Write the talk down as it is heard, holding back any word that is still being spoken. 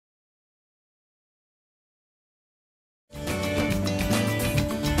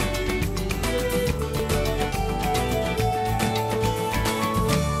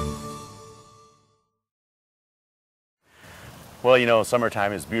Well, you know,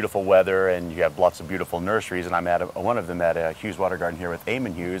 summertime is beautiful weather and you have lots of beautiful nurseries, and I'm at one of them at Hughes Water Garden here with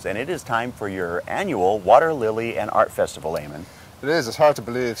Eamon Hughes, and it is time for your annual Waterlily and Art Festival, Eamon. It is. It's hard to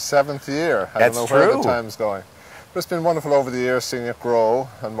believe. 7th year. I That's don't know where true. the time's going. But it's been wonderful over the years seeing it grow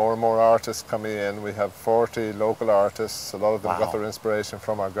and more artists coming in. We have 40 local artists. A lot of them got their inspiration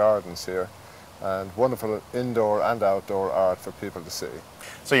from our gardens here. And wonderful indoor and outdoor art for people to see.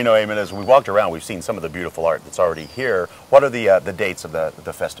 So, you know, Eamon, as we walked around, we've seen some of the beautiful art that's already here. What are the dates of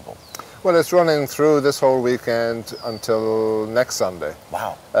the festival? Well, it's running through this whole weekend until next Sunday.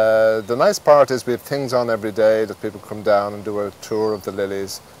 Wow. The nice part is we have things on every day that people come down and do a tour of the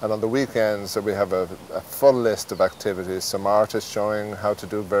lilies. And on the weekends we have a full list of activities. Some artists showing how to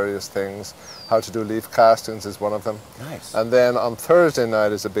do various things. How to do leaf castings is one of them. Nice. And then on Thursday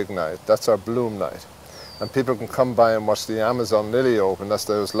night is a big night. That's our bloom night. And people can come by and watch the Amazon lily open. That's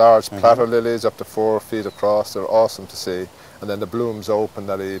those large platter lilies up to 4 feet across. They're awesome to see. And then the blooms open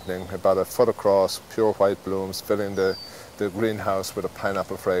that evening, about a foot across, pure white blooms, filling the greenhouse with a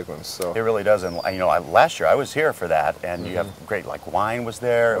pineapple fragrance. So it really does. And, you know, last year I was here for that, and you have great, like, wine was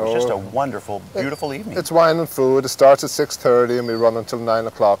there. It was just a wonderful, beautiful evening. It's wine and food. It starts at 6:30 and we run until 9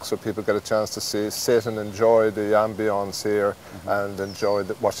 o'clock, so people get a chance to sit and enjoy the ambience here and enjoy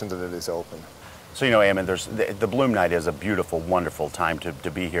watching the lilies open. So, you know, Eamon, the Bloom Night is a beautiful, wonderful time to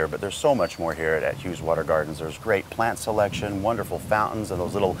be here, but there's so much more here at Hughes Water Gardens. There's great plant selection, wonderful fountains, and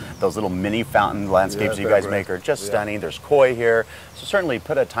those little mini fountain landscapes you guys make are just stunning. There's koi here, so certainly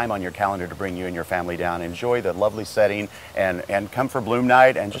put a time on your calendar to bring you and your family down, enjoy the lovely setting, and come for Bloom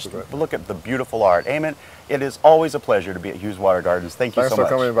Night and just look at the beautiful art. Eamon, it is always a pleasure to be at Hughes Water Gardens. Thank you so much. Thanks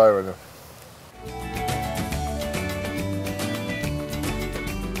for coming by with you.